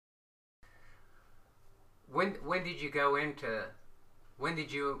When did you go into? When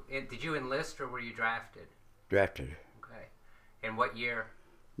did you enlist or were you drafted? Drafted. Okay. And what year?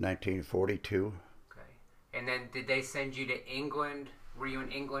 1942. Okay. And then did they send you to England? Were you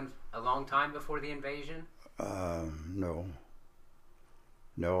in England a long time before the invasion? No.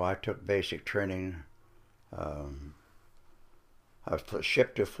 No, I took basic training. Um, I was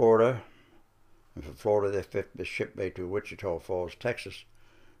shipped to Florida, and from Florida they shipped me to Wichita Falls, Texas,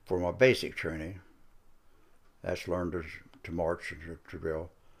 for my basic training. That's learned to march and to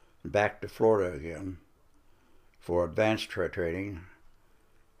drill. And back to Florida again for advanced training,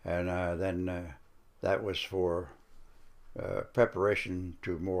 and then that was for preparation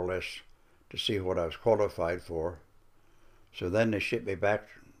to more or less to see what I was qualified for. So then they shipped me back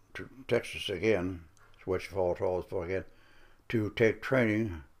to Texas again, Wichita Falls again, to take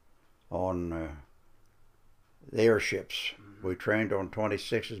training on the airships. We trained on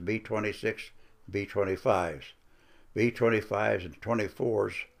 26s, B-26, B-25s. B-25s and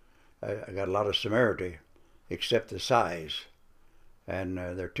 24s, I got a lot of similarity, except the size. And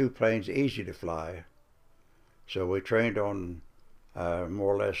they're two planes easy to fly. So we trained on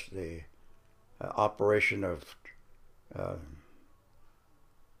more or less the operation of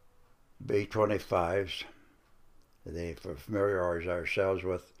B-25s. They familiarize ourselves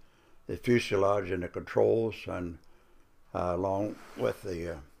with the fuselage and the controls, and along with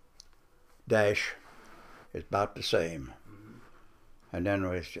the dash, it's about the same. And then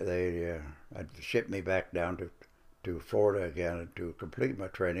they shipped me back down to Florida again to complete my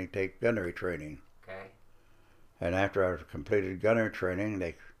training, take gunnery training. Okay. And after I completed gunnery training,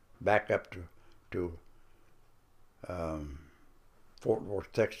 they back up to Fort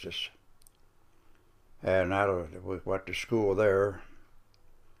Worth, Texas. And we went to school there,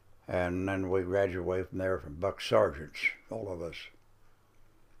 and then we graduated from there from buck sergeants, all of us.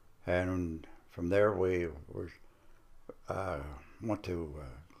 And from there we went to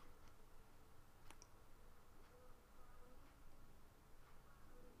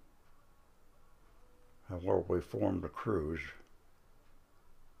where we formed a cruise.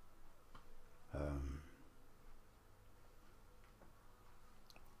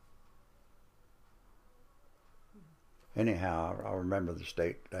 Anyhow, I'll remember the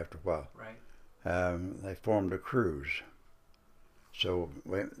state after a while. Right. They formed a cruise. So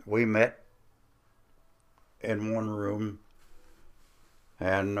we met in one room,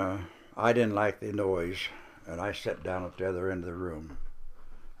 and I didn't like the noise, and I sat down at the other end of the room.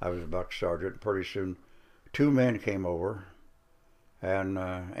 I was a buck sergeant. Pretty soon, two men came over and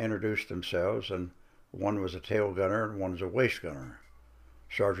introduced themselves, and one was a tail gunner and one was a waist gunner,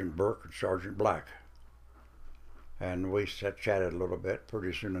 Sergeant Burke and Sergeant Black. And we chatted a little bit.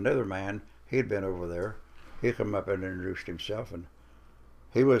 Pretty soon another man, he'd been over there, he come up and introduced himself, and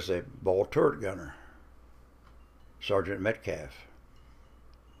he was a ball turret gunner, Sergeant Metcalf.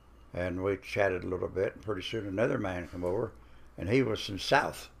 And we chatted a little bit, and pretty soon another man come over, and he was from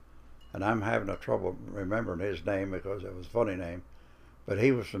South. And I'm having a trouble remembering his name because it was a funny name, but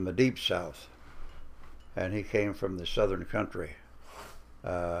he was from the deep South, and he came from the southern country,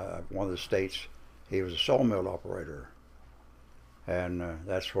 one of the states. He was a sawmill operator, and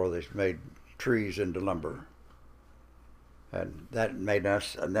that's where they made trees into lumber. And that made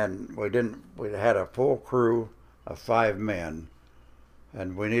us, and then we had a full crew of 5 men,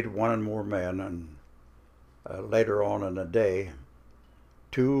 and we needed one more men, and later on in the day,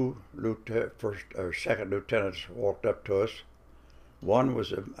 2 first or second lieutenants walked up to us. One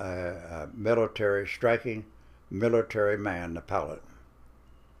was a striking military man, the pilot.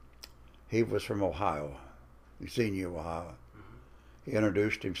 He was from Ohio, Xenia, Ohio. He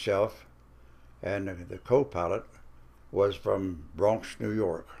introduced himself, and the co-pilot was from Bronx, New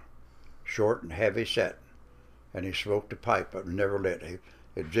York, short and heavy set, and he smoked a pipe but never lit.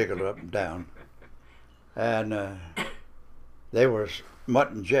 It jiggled up and down. And they were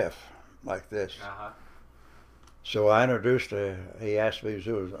Mutt and Jeff, like this. Uh-huh. So I introduced, he asked me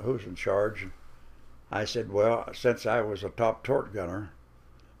who's in charge. I said, well, since I was a top torque gunner,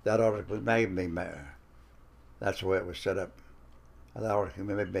 that ought to made me mad. That's the way it was set up. That ought to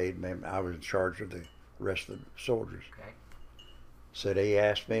made me, I was in charge of the rest of the soldiers. Okay. Said he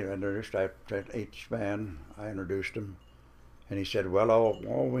asked me to introduce each man. I introduced him, and he said, well,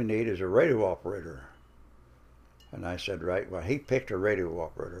 all we need is a radio operator. And I said, right. Well, he picked a radio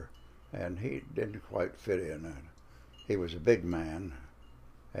operator, and he didn't quite fit in. He was a big man,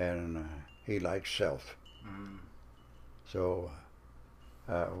 and he liked self. So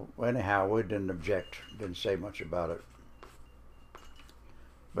anyhow, we didn't object, didn't say much about it.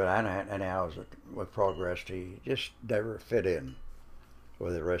 But anyhow, as we progressed, he just never fit in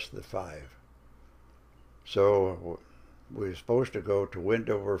with the rest of the 5. So we were supposed to go to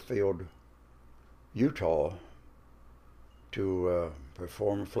Wendover Field, Utah, to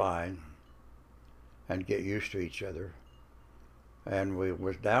perform flying and get used to each other. And we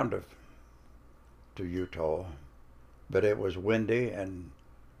was down to Utah, but it was windy and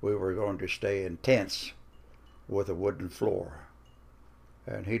we were going to stay in tents with a wooden floor.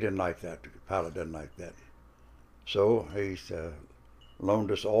 And he didn't like that. The pilot didn't like that. So he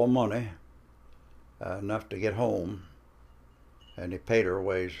loaned us all money, enough to get home, and he paid our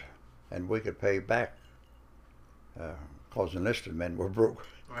ways, and we could pay back, because enlisted men were broke.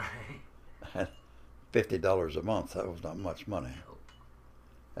 Right. $50 a month, that was not much money.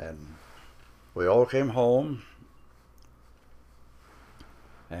 And we all came home,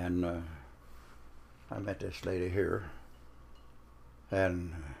 and I met this lady here,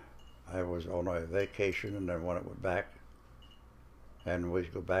 and I was on a vacation, and then when I went back, and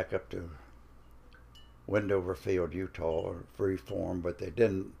we'd go back up to Wendover Field, Utah, free form, but they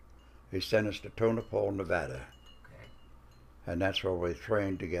didn't. He sent us to Tonopah, Nevada. Okay. And that's where we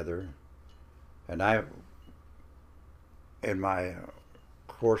trained together. And I, in my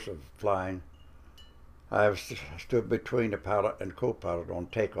course of flying, I stood between the pilot and co-pilot on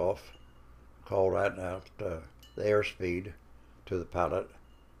takeoff, called out the airspeed to the pilot.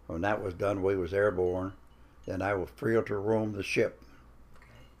 When that was done, we was airborne. Then I was free to roam the ship. Okay.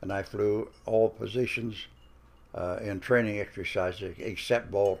 And I flew all positions in training exercises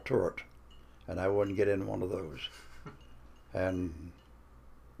except ball turret, and I wouldn't get in one of those. And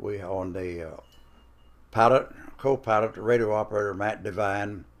we on the pilot, co-pilot, the radio operator Matt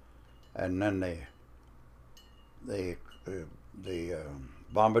Devine, and then the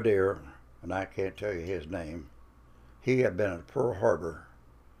bombardier, and I can't tell you his name. He had been at Pearl Harbor,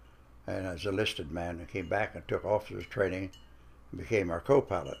 and as a enlisted man, and came back and took officers training and became our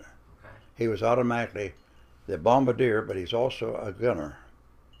co-pilot. Okay. He was automatically the bombardier, but he's also a gunner.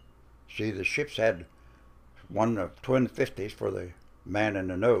 See, the ships had one of twin 50s for the man in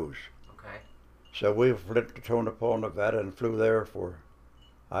the nose. Okay. So we flew to Tonopah, Nevada, and flew there for,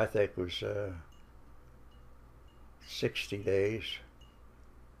 I think it was 60 days,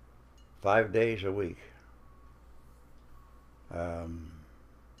 5 days a week.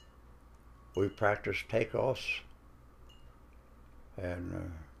 We practiced takeoffs,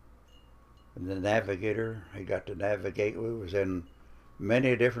 and the navigator, he got to navigate. We was in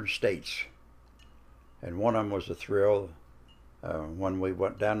many different states, and one of them was a thrill. When we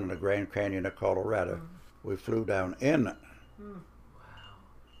went down in the Grand Canyon of Colorado, we flew down in it. Wow.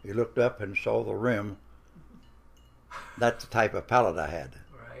 You looked up and saw the rim. That's the type of pilot I had.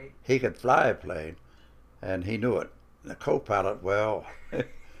 Right. He could fly a plane, and he knew it. The co-pilot, well,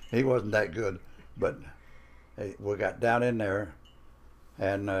 he wasn't that good, but we got down in there,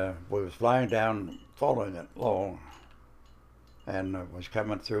 and we was flying down, following it along, and was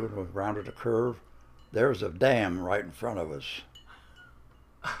coming through, and we rounded a curve. There was a dam right in front of us,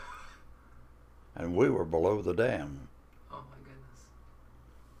 and we were below the dam. Oh my goodness.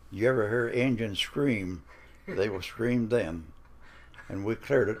 You ever hear engines scream? They will scream then, and we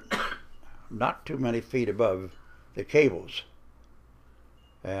cleared it, not too many feet above the cables.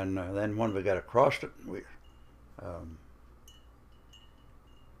 And then when we got across it, we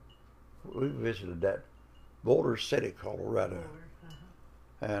visited that Boulder City, Colorado,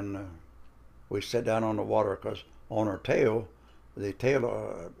 and we sat down on the water because on our tail, the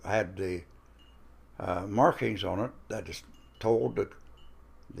tail had the markings on it that just told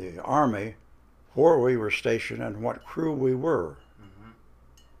the Army where we were stationed and what crew we were. Mm-hmm.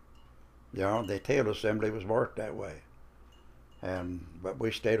 You know, the tail assembly was marked that way. But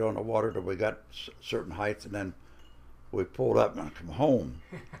we stayed on the water till we got certain heights, and then we pulled up and come home.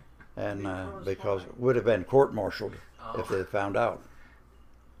 And because it would have been court-martialed if they had found out.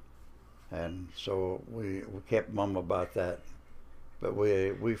 And so we kept mum about that. But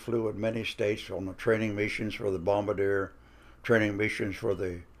we flew in many states on the training missions for the bombardier, training missions for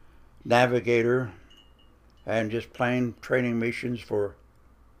the navigator, and just plain training missions for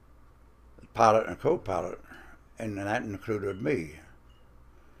the pilot and co-pilot, and that included me.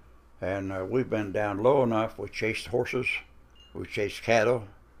 And we've been down low enough. We chased horses, we chased cattle,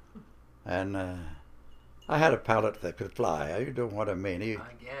 and I had a pilot that could fly. You know what I mean?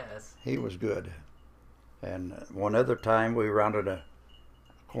 I guess. He was good. And one other time we rounded a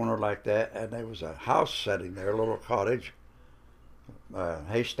corner like that, and there was a house sitting there, a little cottage,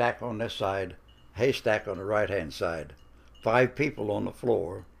 haystack on this side, haystack on the right-hand side, 5 people on the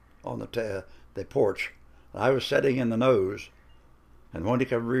floor, on the porch. I was sitting in the nose, and when he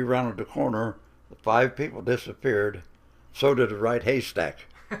come re-rounded the corner, the 5 people disappeared. So did the right haystack.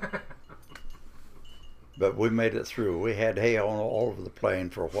 But we made it through. We had hail all over the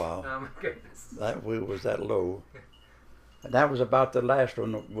plane for a while. Oh my goodness. That we was that low. And that was about the last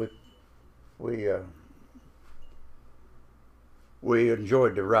one. We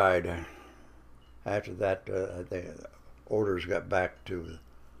enjoyed the ride. After that, the orders got back to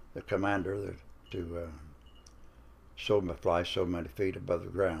the commander to fly so many feet above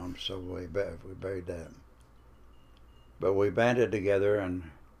the ground. So we buried that. But we banded together, and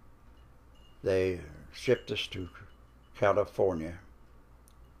they shipped us to California.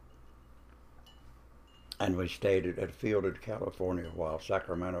 And we stayed at a field in California a while,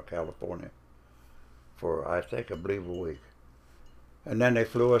 Sacramento, California, for I believe a week. And then we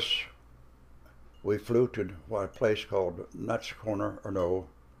flew to a place called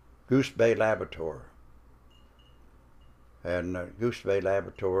Goose Bay Laboratory. And Goose Bay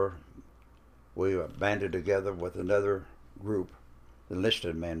Laboratory, we banded together with another group, the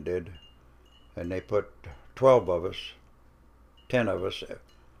enlisted men did, and they put 10 of us,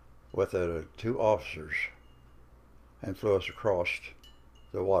 with 2 officers, and flew us across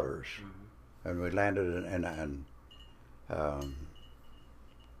the waters. Mm-hmm. And we landed in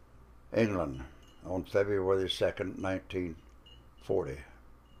England on February 2nd, 1940.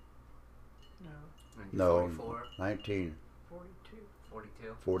 No, 1942.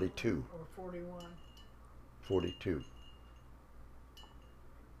 42. Or 41. 42.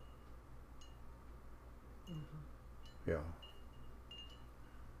 Mm-hmm. Yeah.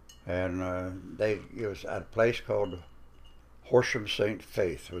 And it was at a place called Horsham St.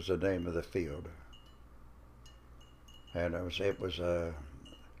 Faith was the name of the field. And it was a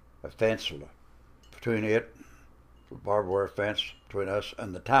fence between it, a barbed wire fence between us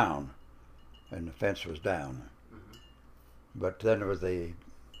and the town, and the fence was down. Mm-hmm. But then there was the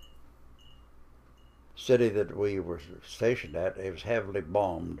city that we were stationed at. It was heavily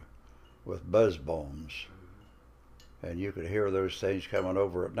bombed with buzz bombs. Mm-hmm. And you could hear those things coming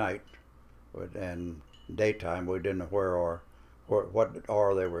over at night, and daytime we didn't know what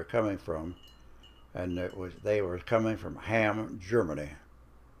they were coming from, and they were coming from Hamm, Germany,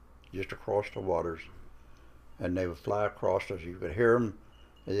 just across the waters, and they would fly across us. You could hear them.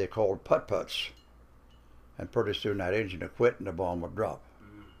 They called putt-putts, and pretty soon that engine would quit and the bomb would drop.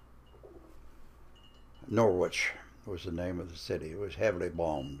 Norwich was the name of the city. It was heavily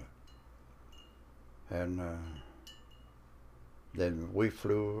bombed, and then we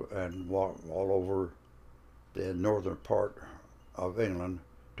flew and walked all over the northern part of England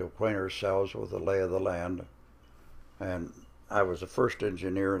to acquaint ourselves with the lay of the land. And I was the first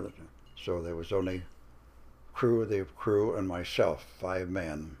engineer, so there was only the crew and myself, 5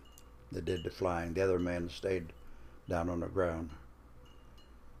 men that did the flying. The other men stayed down on the ground.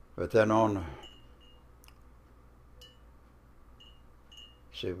 But then it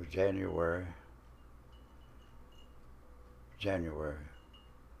was January 43.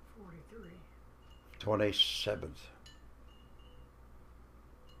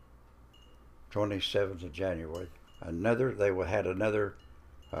 27th of January. They had another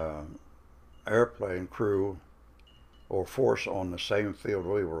airplane crew or force on the same field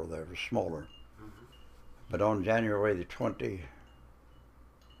we were. They were smaller. Mm-hmm. But on February the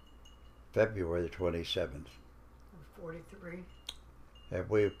 27th. 43.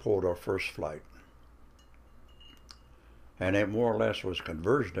 We pulled our first flight. And it more or less was a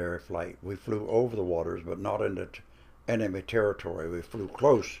conversionary flight. We flew over the waters, but not into enemy territory. We flew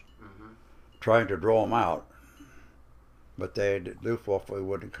close, mm-hmm. trying to draw them out. But Luftwaffe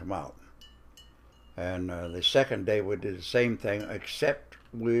wouldn't come out. And the second day we did the same thing, except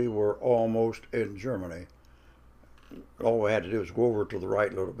we were almost in Germany. All we had to do was go over to the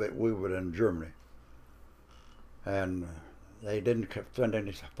right a little bit. We were in Germany. And they didn't send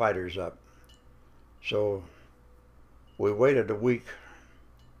any fighters up. So we waited a week,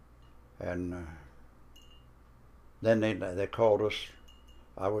 and then they called us.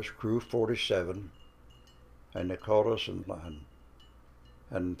 I was crew 47, and they called us and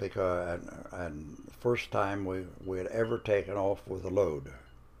the first time we had ever taken off with a load.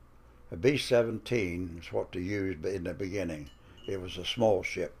 A B-17 is what they used in the beginning. It was a small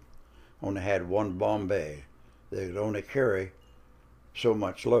ship, only had 1 bomb bay. They could only carry so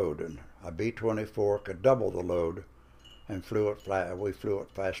much load, and a B-24 could double the load, and we flew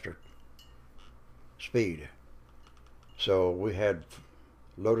at faster speed. So we had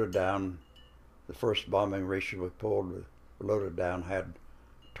loaded down, the first bombing ration we pulled, loaded down, had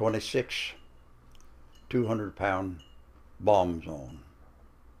 26 200-pound bombs on.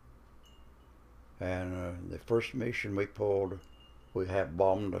 And the first mission we pulled, we had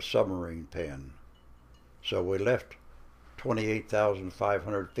bombed a submarine pen. So we left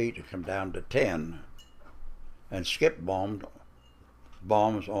 28,500 feet to come down to 10. and Skip bombed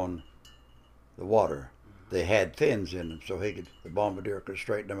bombs on the water. They had fins in them, so the bombardier could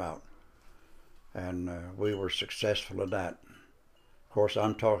straighten them out. And we were successful in that. Of course,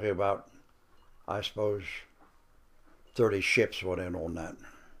 I'm talking about, I suppose, 30 ships went in on that.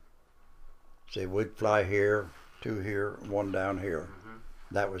 See, we'd fly here, 2 here, 1 down here.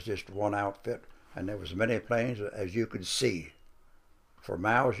 That was just one outfit, and there was as many planes as you could see. For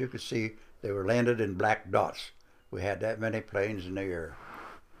miles you could see, they were landed in black dots. We had that many planes in the air.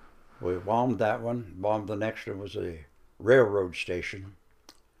 We bombed that one. Bombed the next one was a railroad station,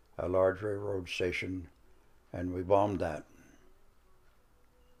 a large railroad station, and we bombed that.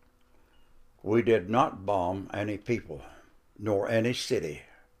 We did not bomb any people, nor any city.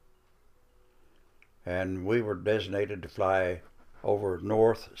 And we were designated to fly over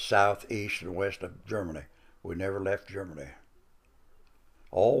north, south, east, and west of Germany. We never left Germany.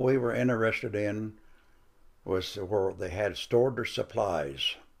 All we were interested in was where they had stored their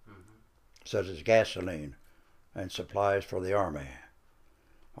supplies, such as gasoline and supplies for the Army.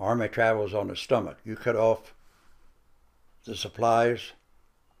 Army travels on the stomach. You cut off the supplies,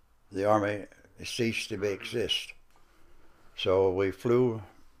 the Army ceased to exist. So we flew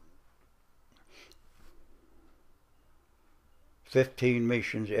 15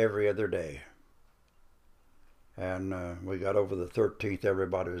 missions every other day. And we got over the 13th.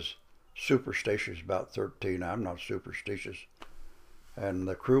 Everybody was superstitious about 13. I'm not superstitious. And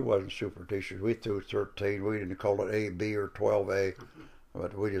the crew wasn't superstitious. We threw 13. We didn't call it A, B, or 12A.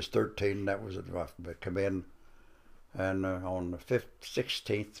 But we just 13. That was enough to come in. And on the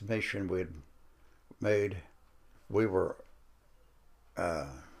 16th mission we'd made, we were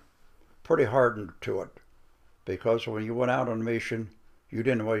pretty hardened to it. Because when you went out on a mission, you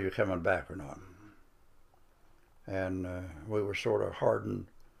didn't know whether you were coming back or not. And we were sort of hardened.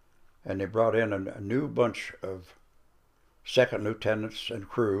 And they brought in a new bunch of second lieutenants and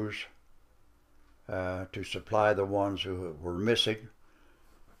crews to supply the ones who were missing.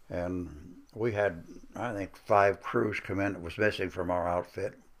 And we had, I think, 5 crews come in that was missing from our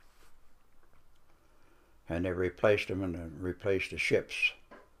outfit. And they replaced them and replaced the ships.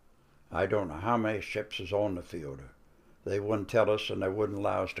 I don't know how many ships is on the field. They wouldn't tell us, and they wouldn't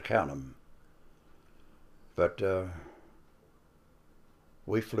allow us to count them. But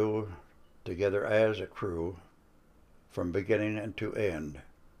we flew together as a crew from beginning and to end.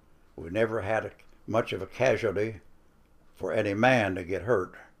 We never had much of a casualty for any man to get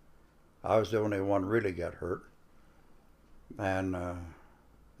hurt. I was the only one really got hurt. And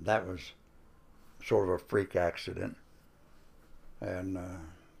that was sort of a freak accident. And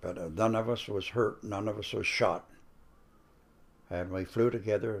but none of us was hurt, none of us was shot. And we flew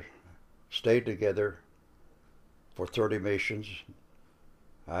together, stayed together for 30 missions.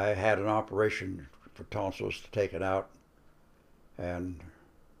 I had an operation for tonsils to take it out, and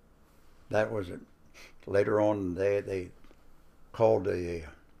that was it. Later on, they called the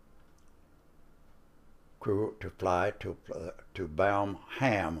crew to fly to Baum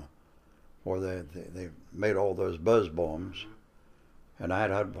Ham, where they made all those buzz bombs. And I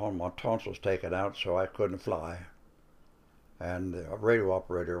had all my tonsils taken out, so I couldn't fly. And the radio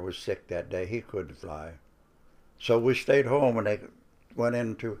operator was sick that day. He couldn't fly. So we stayed home, and they went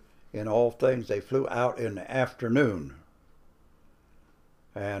in all things, they flew out in the afternoon.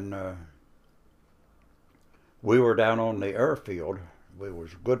 And we were down on the airfield. We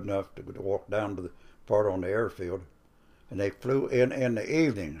was good enough to walk down to the part on the airfield. And they flew in the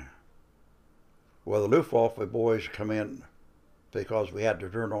evening. Well, the Luftwaffe boys come in because we had to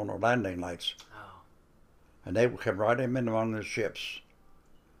turn on our landing lights. Oh. And they would come right in among the ships.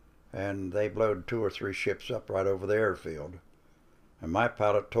 And they blowed 2 or 3 ships up right over the airfield. And my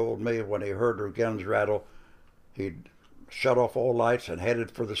pilot told me when he heard their guns rattle, he'd shut off all lights and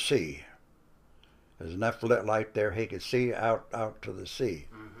headed for the sea. There's enough lit light there he could see out to the sea.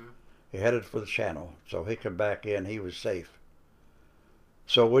 He headed for the channel, so he come back in, he was safe.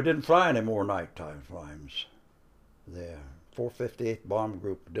 So we didn't fly any more nighttime flights. The 458th Bomb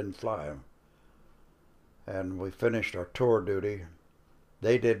Group didn't fly them. And we finished our tour duty.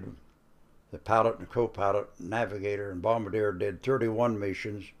 They did, the pilot and co-pilot, navigator and bombardier did 31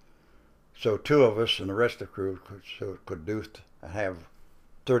 missions. So 2 of us and the rest of the crew could do and have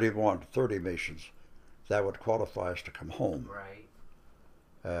 30 missions. That would qualify us to come home. Right.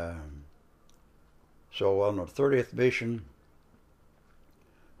 So on the 30th mission,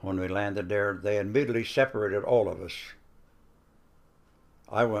 when we landed there, they immediately separated all of us.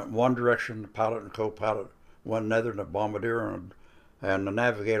 I went one direction, the pilot and co-pilot went another, and the bombardier and the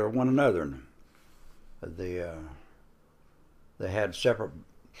navigator went another. They had separate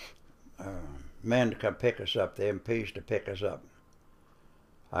men to come pick us up, the MPs to pick us up.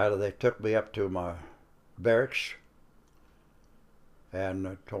 They took me up to my barracks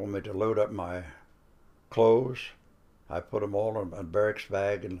and told me to load up my clothes. I put them all in a barracks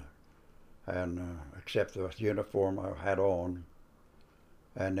bag and except the uniform I had on.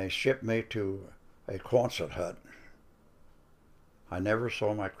 And they shipped me to a Quonset hut. I never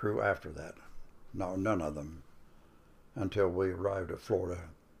saw my crew after that. No, none of them, until we arrived at Florida.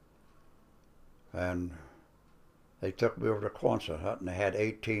 And they took me over to Quonset hut, and they had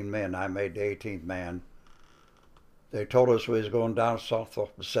 18 men. I made the 18th man. They told us we was going down South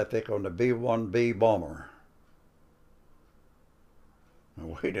Pacific on the B-1B bomber. And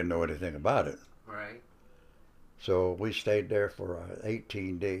we didn't know anything about it. Right. So we stayed there for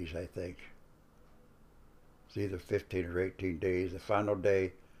 18 days, I think. It's either 15 or 18 days. The final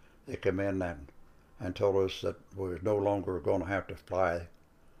day, they come in and told us that we were no longer going to have to fly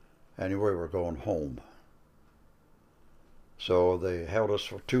anywhere. We were going home. So they held us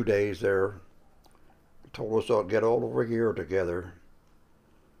for 2 days there, told us to get all of our gear together,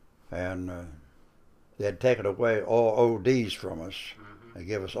 and they had taken away all ODs from us. They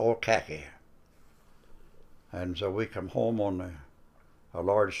gave us all khaki. And so we come home on a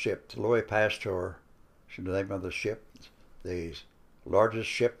large ship, the Louis Pasteur, is the name of the ship, the largest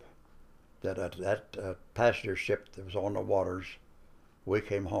ship, that passenger ship that was on the waters. We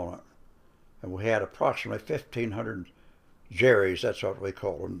came home, and we had approximately 1,500 Jerry's, that's what we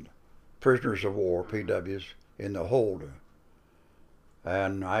call them, prisoners of war, PWs, in the hold.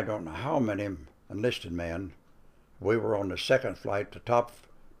 And I don't know how many enlisted men. We were on the second flight. The top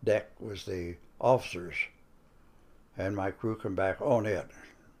deck was the officers, and my crew come back on it.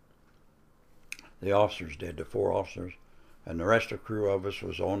 The officers did, the 4 officers, and the rest of the crew of us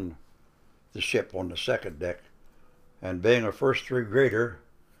was on the ship on the second deck. And being a first 3 grader,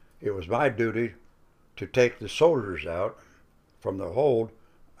 it was my duty to take the soldiers out from the hold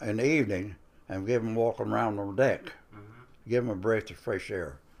in the evening and give them walking around on the deck, give them a breath of fresh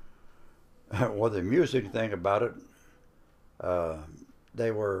air. Well, the amusing thing about it, they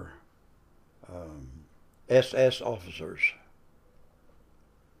were SS officers,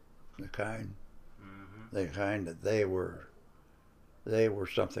 the kind that they were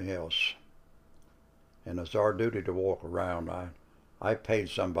something else. And it's our duty to walk around. I paid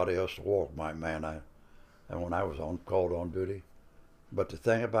somebody else to walk my man. And when I was called on duty, but the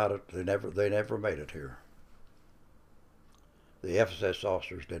thing about it, they never made it here. The FSS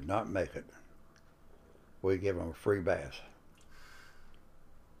officers did not make it. We gave them a free bath.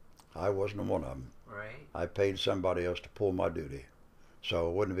 I wasn't one of them. Right. I paid somebody else to pull my duty, so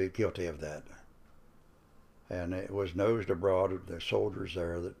I wouldn't be guilty of that. And it was nosed abroad, the soldiers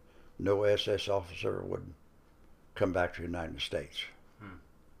there, that no SS officer would come back to the United States.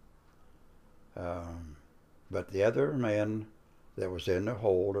 But the other men that was in the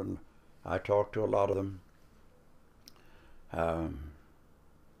hold, and I talked to a lot of them,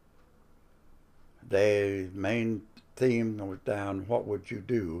 the main theme was down, what would you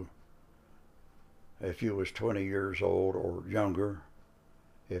do if you was 20 years old or younger,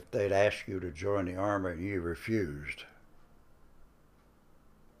 if they'd ask you to join the Army and you refused?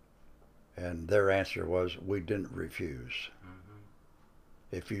 And their answer was, we didn't refuse.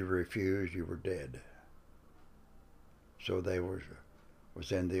 If you refused, you were dead. So they was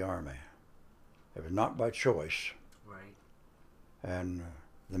in the Army. It was not by choice. Right. And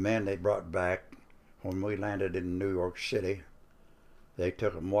the men they brought back, when we landed in New York City, they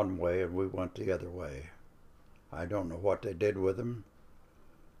took them one way and we went the other way. I don't know what they did with them,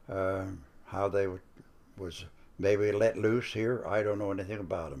 how they was maybe let loose here. I don't know anything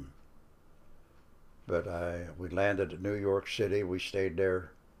about them. But we landed at New York City. We stayed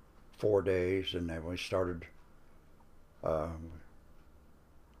there 4 days, and then we started.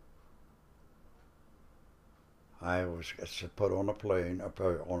 I was put on a plane,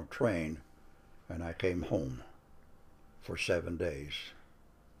 on a train, and I came home for 7 days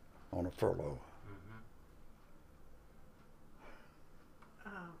on a furlough.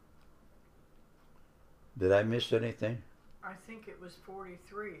 Did I miss anything? I think it was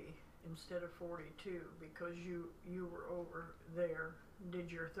 43 instead of 42 because you were over there,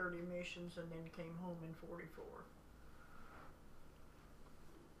 did your 30 missions, and then came home in 44.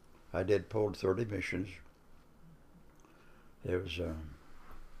 I did pull 30 missions. There was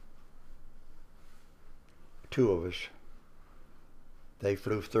 2 of us. They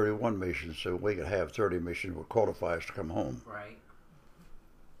flew 31 missions, so we could have 30 missions would qualify us to come home. Right.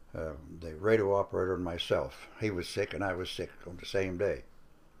 The radio operator and myself. He was sick and I was sick on the same day.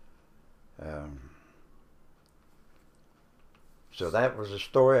 So that was the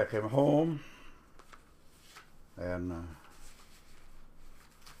story. I came home. and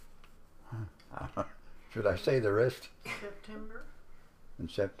should I say the rest? September. In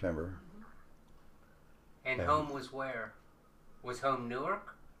September. And Yeah. home was where? Was home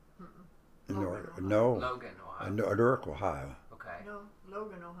Newark? No, Logan, Ohio. Newark, Ohio. Okay. No,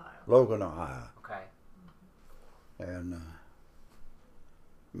 Logan, Ohio. Logan, Ohio. Okay. And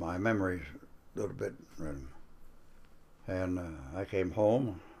my memory's a little bit random. And I came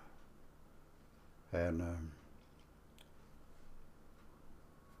home, and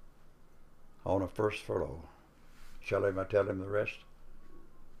on a first furlough. Shall I tell him the rest?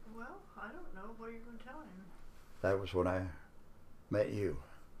 Well, I don't know. What are you going to tell him? That was when I met you.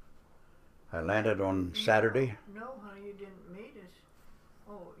 I landed on Saturday. No, honey, you didn't meet us.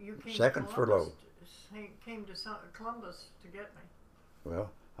 Oh, you came Second to furlough. Came to Columbus to get me.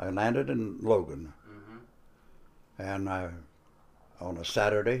 Well, I landed in Logan, Mm-hmm. and on a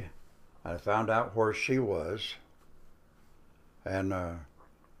Saturday, I found out where she was, and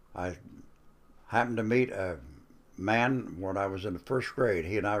I happened to meet a man when I was in the first grade.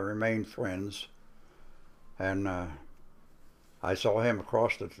 He and I remained friends, and I saw him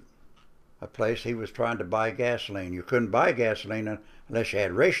across a place. He was trying to buy gasoline. You couldn't buy gasoline unless you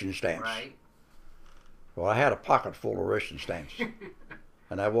had ration stamps. Right. Well, I had a pocket full of ration stamps,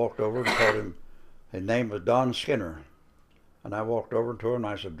 and I walked over and told him his name was Don Skinner. And I walked over to him and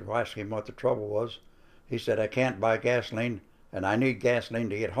I said, I asked him what the trouble was. He said, I can't buy gasoline, and I need gasoline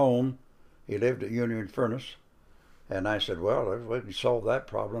to get home. He lived at Union Furnace. And I said, well, if we can solve that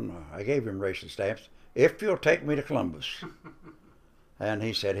problem, I gave him ration stamps, if you'll take me to Columbus. And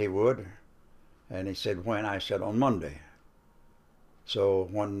he said he would. And he said, when? I said, on Monday. So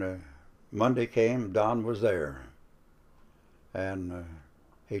when Monday came, Don was there. And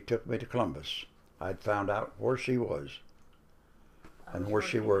he took me to Columbus. I'd found out where she was and where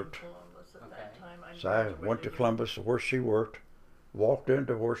she working in worked. Columbus at Okay. that time. So I went to graduated. Columbus where she worked, walked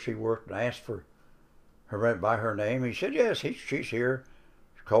into where she worked and asked for her by her name. He said, yes, she's here.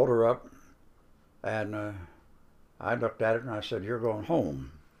 Called her up, and I looked at her and I said, you're going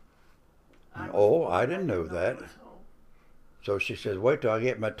home. I was Oh, home. I didn't know I that. was home. So she says, wait till I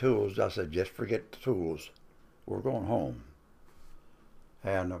get my tools. I said, just forget the tools. We're going home.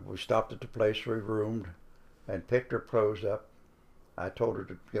 And we stopped at the place we roomed and picked her clothes up. I told her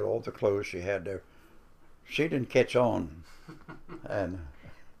to get all the clothes she had there. She didn't catch on. And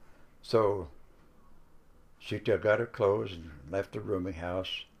so she got her clothes and left the rooming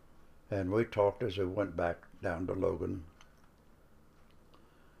house. And we talked as we went back down to Logan.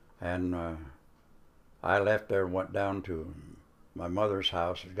 And I left there and went down to my mother's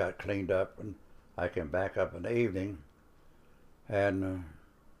house and got cleaned up. And I came back up in the evening. And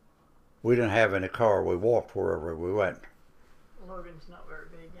we didn't have any car. We walked wherever we went. Logan's not very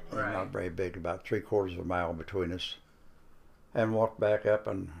big anyway. Right. Not very big, about 3/4 of a mile between us. And walked back up,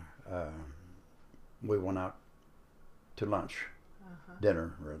 and we went out to lunch, Uh-huh.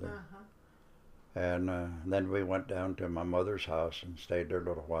 dinner rather. Uh-huh. And then we went down to my mother's house and stayed there a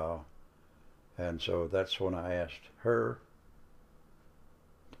little while. And so that's when I asked her.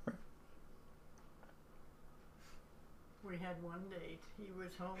 We had one date. He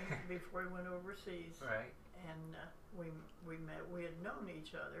was home before he went overseas, Right. and we met. We had known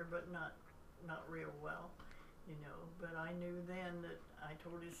each other, but not real well, you know. But I knew then that I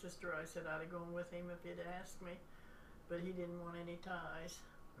told his sister, I said I'd have gone with him if he'd asked me, but he didn't want any ties.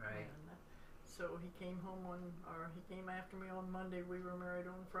 Right. And, so he came home he came after me on Monday. We were married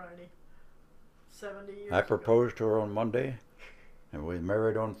on Friday. 70 years I ago. proposed to her on Monday, and we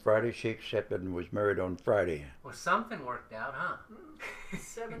married on Friday. She accepted and was married on Friday. Well, something worked out, huh?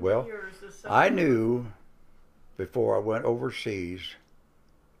 70 Well, years. This I summer. knew before I went overseas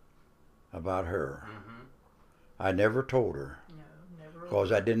about her. Mm-hmm. I never told her No, never.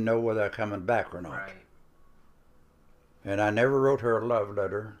 because I didn't know whether I was coming back or not. Right. And I never wrote her a love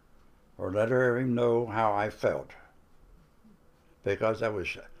letter or let her even know how I felt because I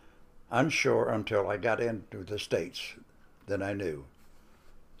was unsure until I got into the States. Then I knew.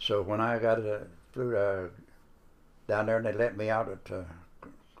 So when I flew down there and they let me out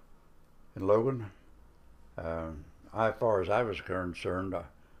in Logan, as far as I was concerned,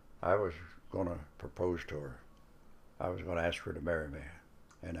 I was going to propose to her. I was going to ask her to marry me.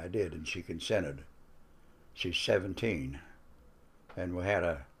 And I did, and she consented. She's 17. And we had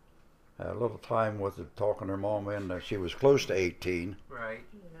a little time with her talking her mom in. She was close to 18. Right.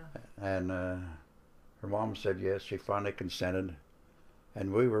 Yeah. And her mom said yes, she finally consented.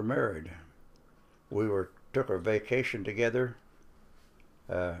 And we were married. We took our vacation together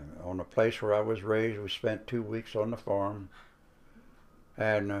on a place where I was raised. We spent 2 weeks on the farm.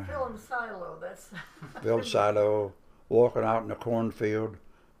 and Phil and Silo, that's build silo, walking out in the cornfield,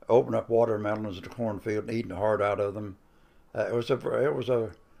 open up watermelons in the cornfield, and eating the heart out of them. It was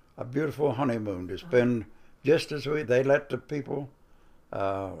a beautiful honeymoon to spend just as they let the people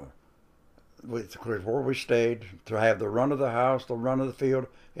where we stayed to have the run of the house, the run of the field.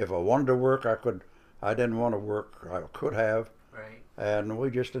 If I wanted to work, I could. I didn't want to work, I could have. Right. And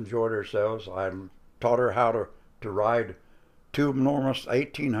we just enjoyed ourselves. I taught her how to ride two enormous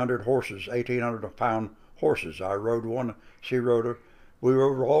 1,800 horses, 1,800-pound horses. I rode one, she rode her. We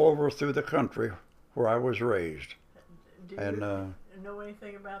rode all over through the country where I was raised. Do And you know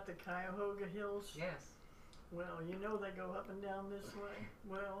anything about the Cuyahoga Hills? Yes. Well, you know they go up and down this way.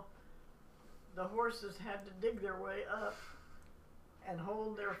 Well, the horses had to dig their way up and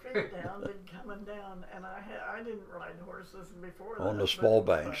hold their feet down, then coming down. And I didn't ride horses before that. on the but small it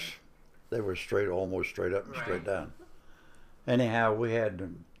was banks, fun. they were straight, almost straight up and straight Right. down. Anyhow, we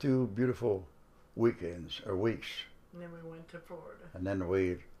had 2 beautiful weekends or weeks. And then we went to Florida. And then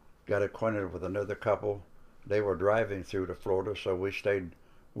we got acquainted with another couple. They were driving through to Florida, so we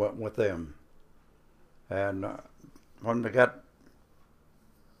went with them. And when they got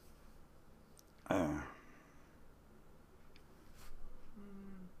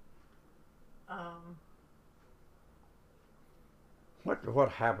what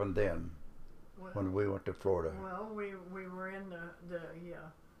happened then Well, when we went to Florida? well, we were in the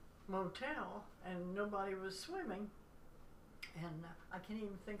motel and nobody was swimming. And I can't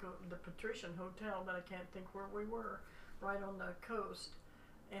even think of the Patrician Hotel, but I can't think where we were, right on the coast.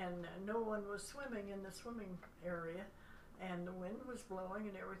 And no one was swimming in the swimming area, and the wind was blowing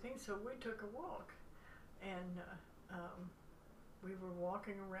and everything, so we took a walk. And we were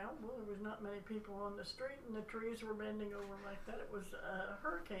walking around. Well, there was not many people on the street, and the trees were bending over like that. It was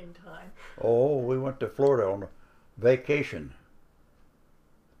hurricane time. Oh, we went to Florida on a vacation.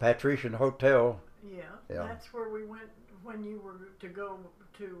 Patrician Hotel. Yeah, Yeah. that's where we went when you were to go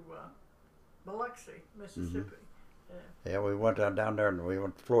to Biloxi, Mississippi. Yeah, we went down there and we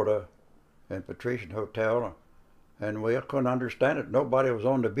went to Florida and Patrician Hotel, and we couldn't understand it. Nobody was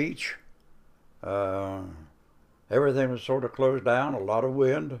on the beach. Everything was sort of closed down, a lot of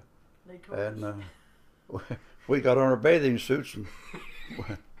wind, They told and us. we got on our bathing suits and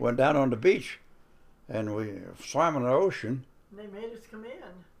went down on the beach, and we swam in the ocean, They made us come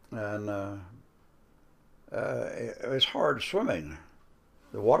in. and it was hard swimming.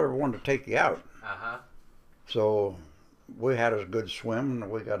 The water wanted to take you out. Uh-huh. So we had a good swim,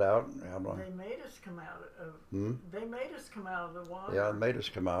 and we got out. They made us come out of. Hmm? They made us come out of the water. Yeah, it made us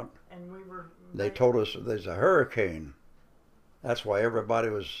come out. And we were. They told us there's a hurricane. That's why everybody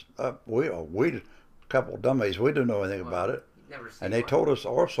was up. We a couple dummies. We didn't know anything about it. Never seen And they one. told us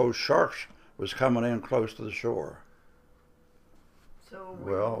also sharks was coming in close to the shore. So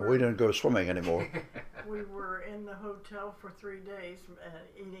Well, we didn't go swimming anymore. We were in the hotel for 3 days,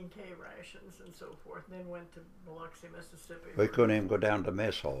 eating K rations and so forth. Then went to Biloxi, Mississippi. We couldn't even go down to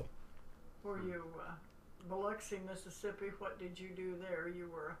mess hall. Were you Biloxi, Mississippi? What did you do there? You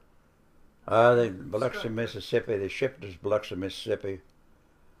were. Biloxi, Instructor. Mississippi. They shipped us to Biloxi, Mississippi,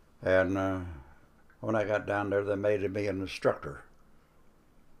 and when I got down there, they made me an instructor,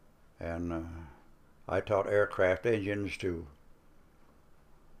 and I taught aircraft engines to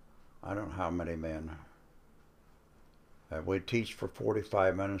I don't know how many men. We'd teach for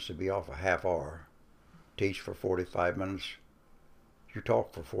 45 minutes to be off a half hour. Teach for 45 minutes. You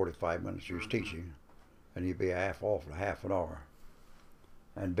talk for 45 minutes, you was teaching, and you'd be half off in half an hour.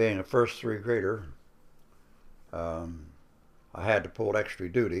 And being a first 3 grader, I had to pull extra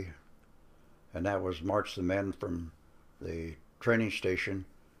duty, and that was march the men from the training station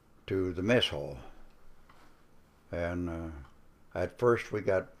to the mess hall. And at first we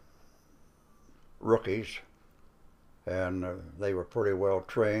got rookies, and they were pretty well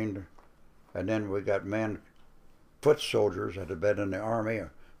trained. And then we got men, foot soldiers that had been in the army.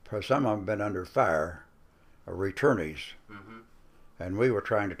 Some of them been under fire, returnees. Mm-hmm. And we were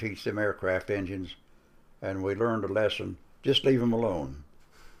trying to teach them aircraft engines, and we learned a lesson, just leave them alone.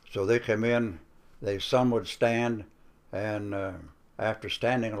 So they come in, some would stand, and after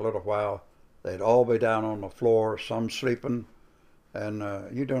standing a little while, they'd all be down on the floor, some sleeping,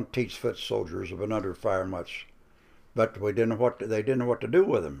 and you don't teach foot soldiers who've been under fire much. But they didn't know what to do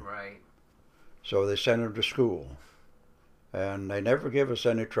with them. Right. So they sent them to school. And they never give us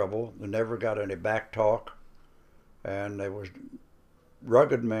any trouble. They never got any back talk. And they was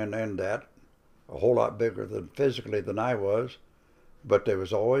rugged men in that, a whole lot bigger physically than I was. But they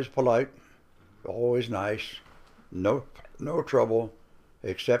was always polite, always nice, no trouble,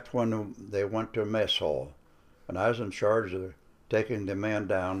 except when they went to a mess hall. And I was in charge of taking the men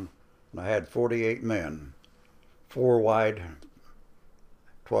down, and I had 48 men, 4 wide,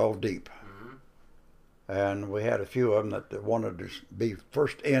 12 deep. And we had a few of them that wanted to be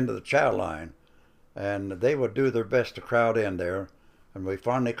first into the chow line, and they would do their best to crowd in there. And we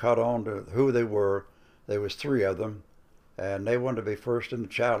finally caught on to who they were. There was 3 of them, and they wanted to be first in the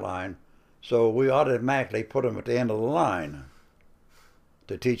chow line. So we automatically put them at the end of the line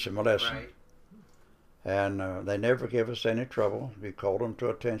to teach them a lesson. Right. And they never gave us any trouble. We called them to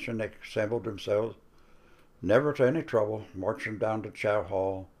attention. They assembled themselves. Never to any trouble. Marched them down to chow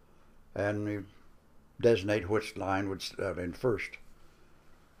hall, and we designate which line would start in first.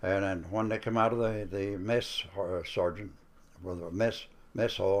 And then when they come out of the mess sergeant, or the mess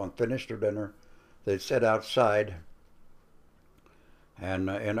hall, and finished their dinner, they'd sit outside and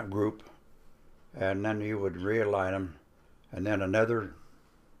in a group, and then you would realign them, and then another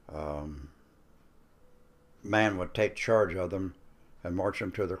man would take charge of them and march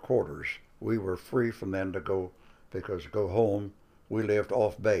them to their quarters. We were free from then to go, because to go home, we lived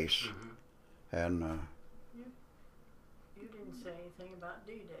off base. And you didn't say anything about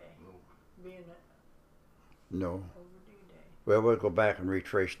D-Day, being no. over D-Day. Well, we'll go back and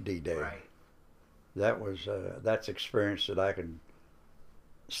retrace D-Day. Right. That was that's experience that I can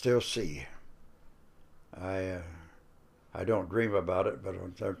still see. I don't dream about it, but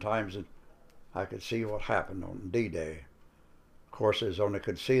there are times that I could see what happened on D-Day. Of course, I only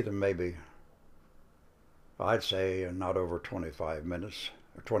could see them maybe, I'd say, not over 25 minutes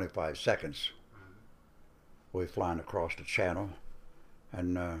or 25 seconds. We flying across the channel,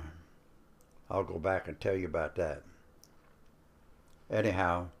 and I'll go back and tell you about that.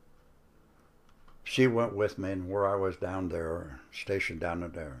 Anyhow, she went with me, and where I was down there, stationed down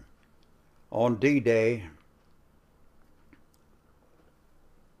there. On D-Day,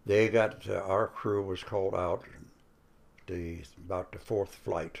 they got our crew was called out about the 4th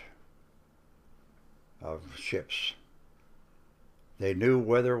flight of ships. They knew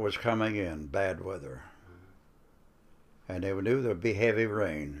weather was coming in, bad weather, and they knew there'd be heavy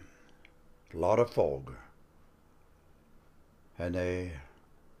rain, a lot of fog. And they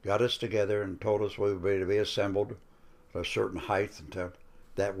got us together and told us we were to be assembled at a certain height, until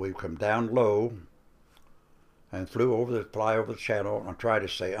that we come down low and fly over the channel and try to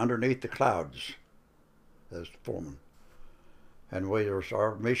stay underneath the clouds as the foreman. And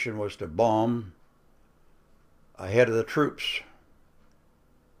our mission was to bomb ahead of the troops.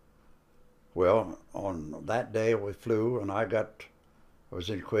 Well, on that day we flew, and I was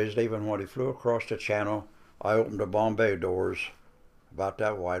inquisitive, and when he flew across the channel, I opened the Bombay doors about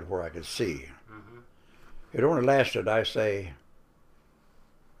that wide where I could see. It only lasted, I say,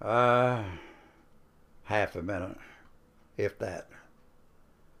 half a minute, if that.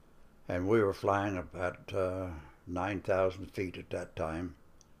 And we were flying about 9,000 feet at that time.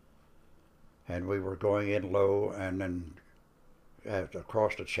 And we were going in low, and then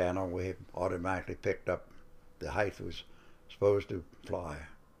across the channel, we automatically picked up the height we was supposed to fly.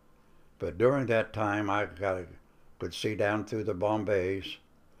 But during that time, I could see down through the Bombays,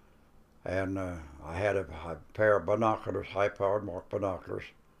 and I had a pair of binoculars, high-powered Mark binoculars,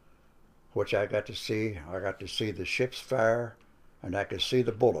 which I got to see. I got to see the ships fire, and I could see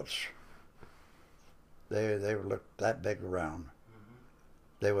the bullets. They looked that big around.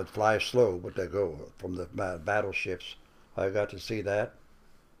 They would fly slow, but they go from the battleships. I got to see that.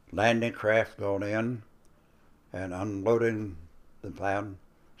 Landing craft going in and unloading the plane.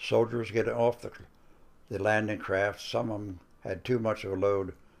 Soldiers getting off the landing craft. Some of them had too much of a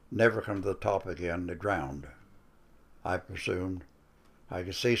load, never come to the top again. They drowned, I presumed. I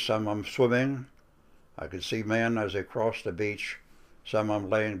could see some of them swimming. I could see men as they crossed the beach, some of them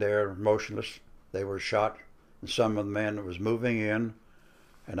laying there motionless. They were shot, and some of the men was moving in.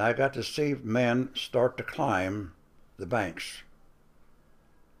 And I got to see men start to climb the banks.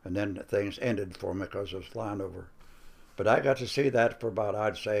 And then things ended for me because I was flying over. But I got to see that for about,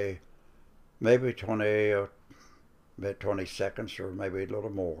 I'd say, maybe 20 seconds or maybe a little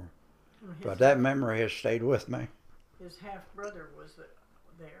more. But that memory has stayed with me. His half-brother was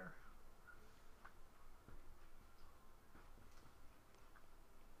there.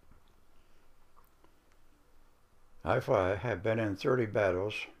 I have been in 30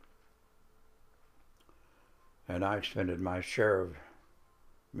 battles, and I expended my share of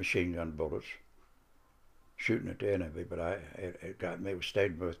machine gun bullets shooting at the enemy, but it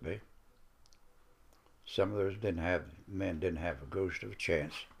stayed with me. Some of those men didn't have a ghost of a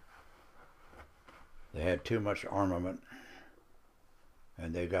chance. They had too much armament,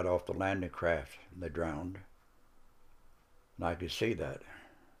 and they got off the landing craft and they drowned. And I could see that.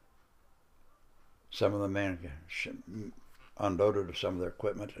 Some of the men unloaded some of their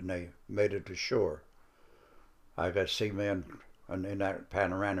equipment, and they made it to shore. I got to see men in that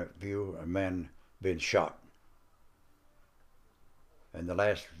panoramic view, a man being shot. And the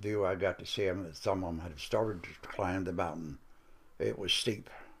last view I got to see them, some of them had started to climb the mountain. It was steep,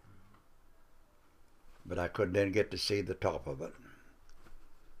 but I couldn't then get to see the top of it.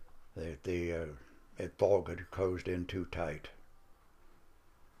 The fog had closed in too tight,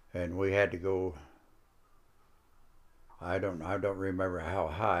 and we had to go. I don't remember how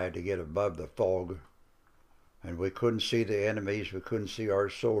high to get above the fog, and we couldn't see the enemies. We couldn't see our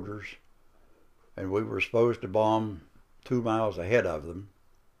soldiers, and we were supposed to bomb 2 miles ahead of them.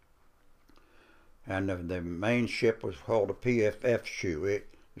 And the main ship was called a PFF shoe. It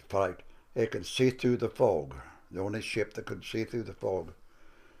could see through the fog. The only ship that could see through the fog.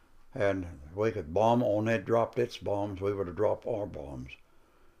 And we could bomb on it, dropped its bombs. We would have dropped our bombs.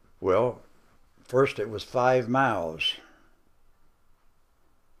 Well, first it was 5 miles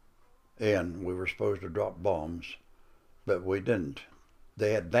in. We were supposed to drop bombs, but we didn't.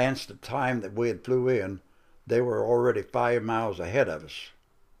 They advanced the time that we had flew in. They were already 5 miles ahead of us.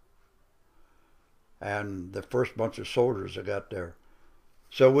 And the first bunch of soldiers that got there.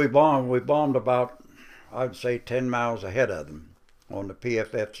 So we bombed about, I'd say, 10 miles ahead of them on the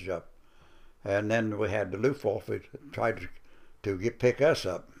PFF ship. And then we had the Luftwaffe tried to pick us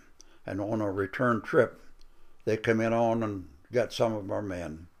up. And on a return trip, they come in on and got some of our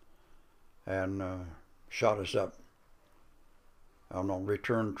men and shot us up on a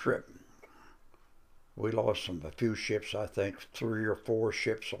return trip. We lost a few ships, I think 3 or 4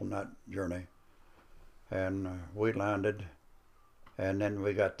 ships on that journey. And we landed, and then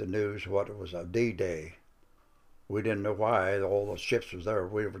we got the news what it was, a D-Day. We didn't know why all the ships was there.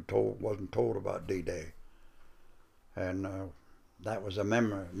 We wasn't told about D-Day. And that was a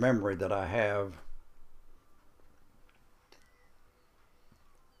memory that I have.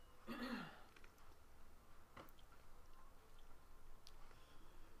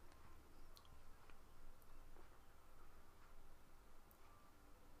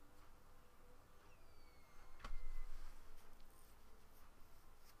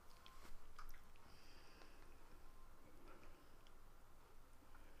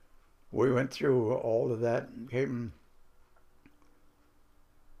 We went through all of that and came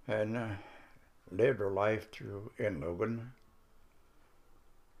and lived our life through in Logan,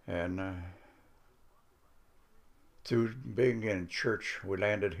 and through being in church we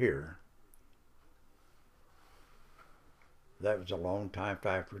landed here. That was a long time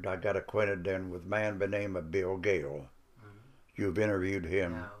after I got acquainted then with a man by the name of Bill Gale. Mm-hmm. You've interviewed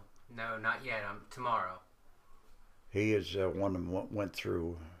him. No, not yet. Tomorrow. He is one that went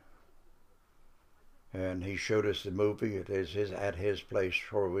through. And he showed us the movie at his place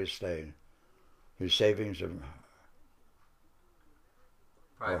where we stayed. His savings of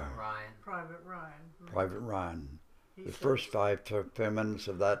Private Ryan. Private Ryan. Private Ryan. The first 5 minutes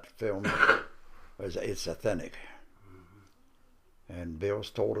of that film it's authentic. Mm-hmm. And Bill's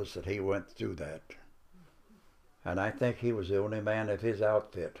told us that he went through that. And I think he was the only man of his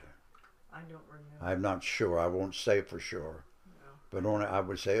outfit. I don't remember. I'm not sure. I won't say for sure. No. But I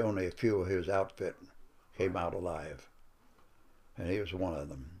would say only a few of his outfit came out alive, and he was one of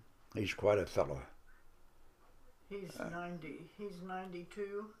them. He's quite a fellow. He's 90. He's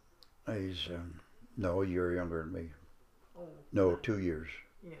 92. He's no, you're younger than me. Oh. No, 2 years.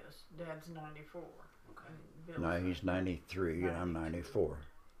 Yes, Dad's 94. Okay. No, he's 93, and I'm 94.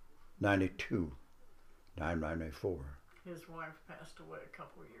 92. I'm 94. His wife passed away a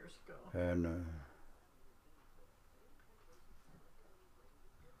couple of years ago. And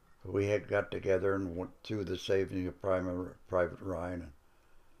we had got together and went through the saving of Private Ryan,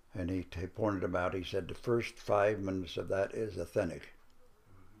 and he pointed him out. He said the first 5 minutes of that is authentic.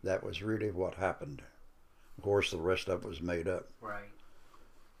 That was really what happened. Of course, the rest of it was made up. Right.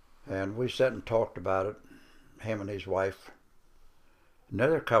 And we sat and talked about it, him and his wife.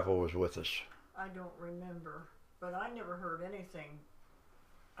 Another couple was with us. I don't remember, but I never heard anything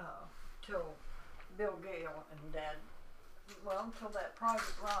till Bill Gale and Dad. Well, until that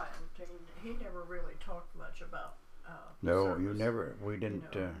Private Ryan, he never really talked much about. No, service. you never. We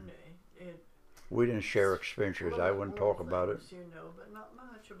didn't. It, we didn't share experiences. I wouldn't talk about it. You know, but not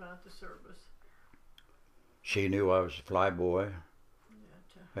much about the service. She knew I was a flyboy,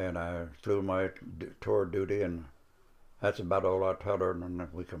 and I flew my tour duty, and that's about all I told her. And then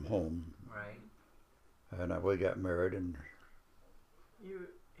we come home. Right. And we got married, and you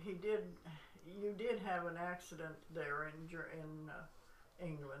did have an accident there in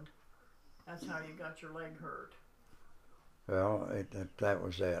England. That's how you got your leg hurt. Well, that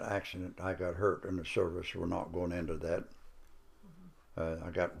was that accident. I got hurt in the service. We're not going into that. I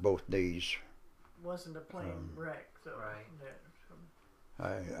got both knees. Wasn't a plane wreck, so Right.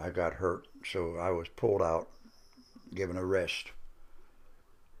 so I got hurt, so I was pulled out, given a rest.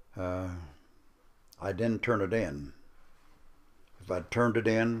 I didn't turn it in. If I'd turned it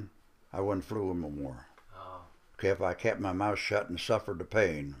in, I wouldn't flew no more. Oh. Okay, if I kept my mouth shut and suffered the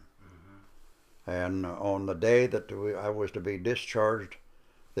pain. And on the day that I was to be discharged,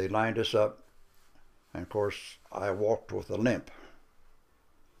 they lined us up, and of course I walked with a limp.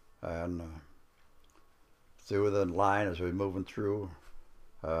 And through the line as we were moving through,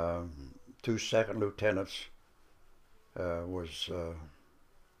 2 second lieutenants was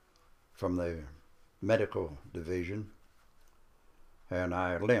from the medical division, and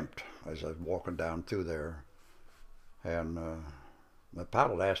I limped as I was walking down through there. And the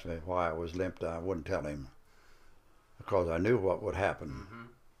pilot asked me why I was limped. I wouldn't tell him because I knew what would happen.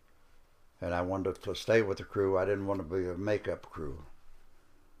 And I wanted to stay with the crew. I didn't want to be a makeup crew.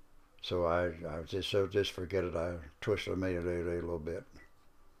 So I just forget it. I twisted me a little bit.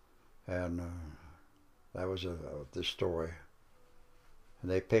 And that was the story. And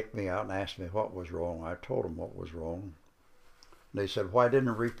they picked me out and asked me what was wrong. I told them what was wrong. And they said, why didn't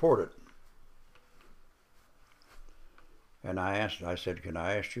you report it? And I said, can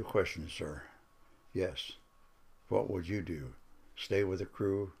I ask you a question, sir? Yes. What would you do? Stay with the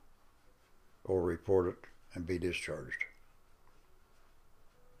crew or report it and be discharged?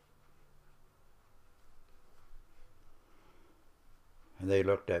 And they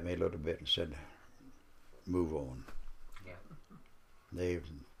looked at me a little bit and said, move on. Yeah. They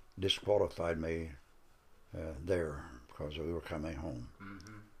disqualified me there because we were coming home.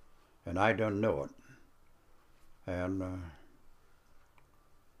 And I didn't know it. And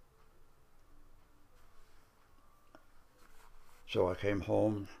so I came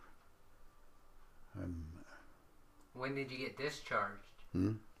home. And When did you get discharged?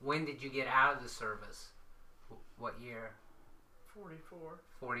 hmm? When did you get out of the service? What year? 44.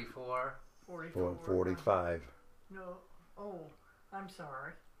 44? 44. 45. No. Oh, I'm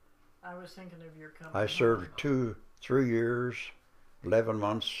sorry. I was thinking of your coming I served home. 3 years, 11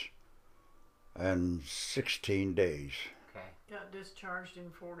 months, and 16 days. Okay. Got discharged in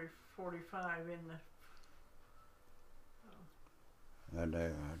 45 in the And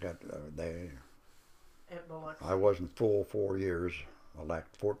I got at Biloxi. I wasn't full 4 years. I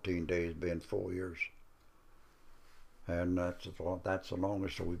lacked 14 days being full years. And that's the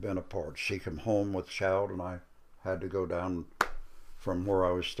longest that we've been apart. She came home with child, and I had to go down from where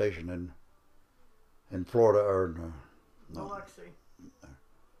I was stationed in Florida, or Biloxi.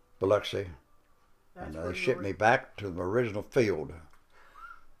 Biloxi. That's And where they you shipped were- me back to the original field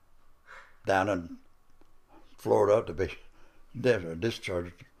down in Florida to be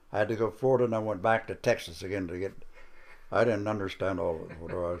discharged. I had to go to Florida, and I went back to Texas again to get. I didn't understand all of it.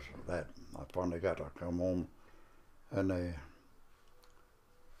 What was that? I finally got to come home, and they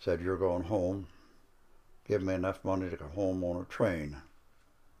said, "You're going home. Give me enough money to go home on a train."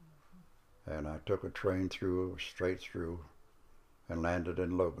 And I took a train straight through, and landed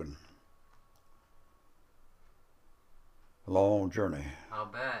in Logan. Long journey. I'll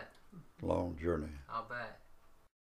bet. Long journey. I'll bet.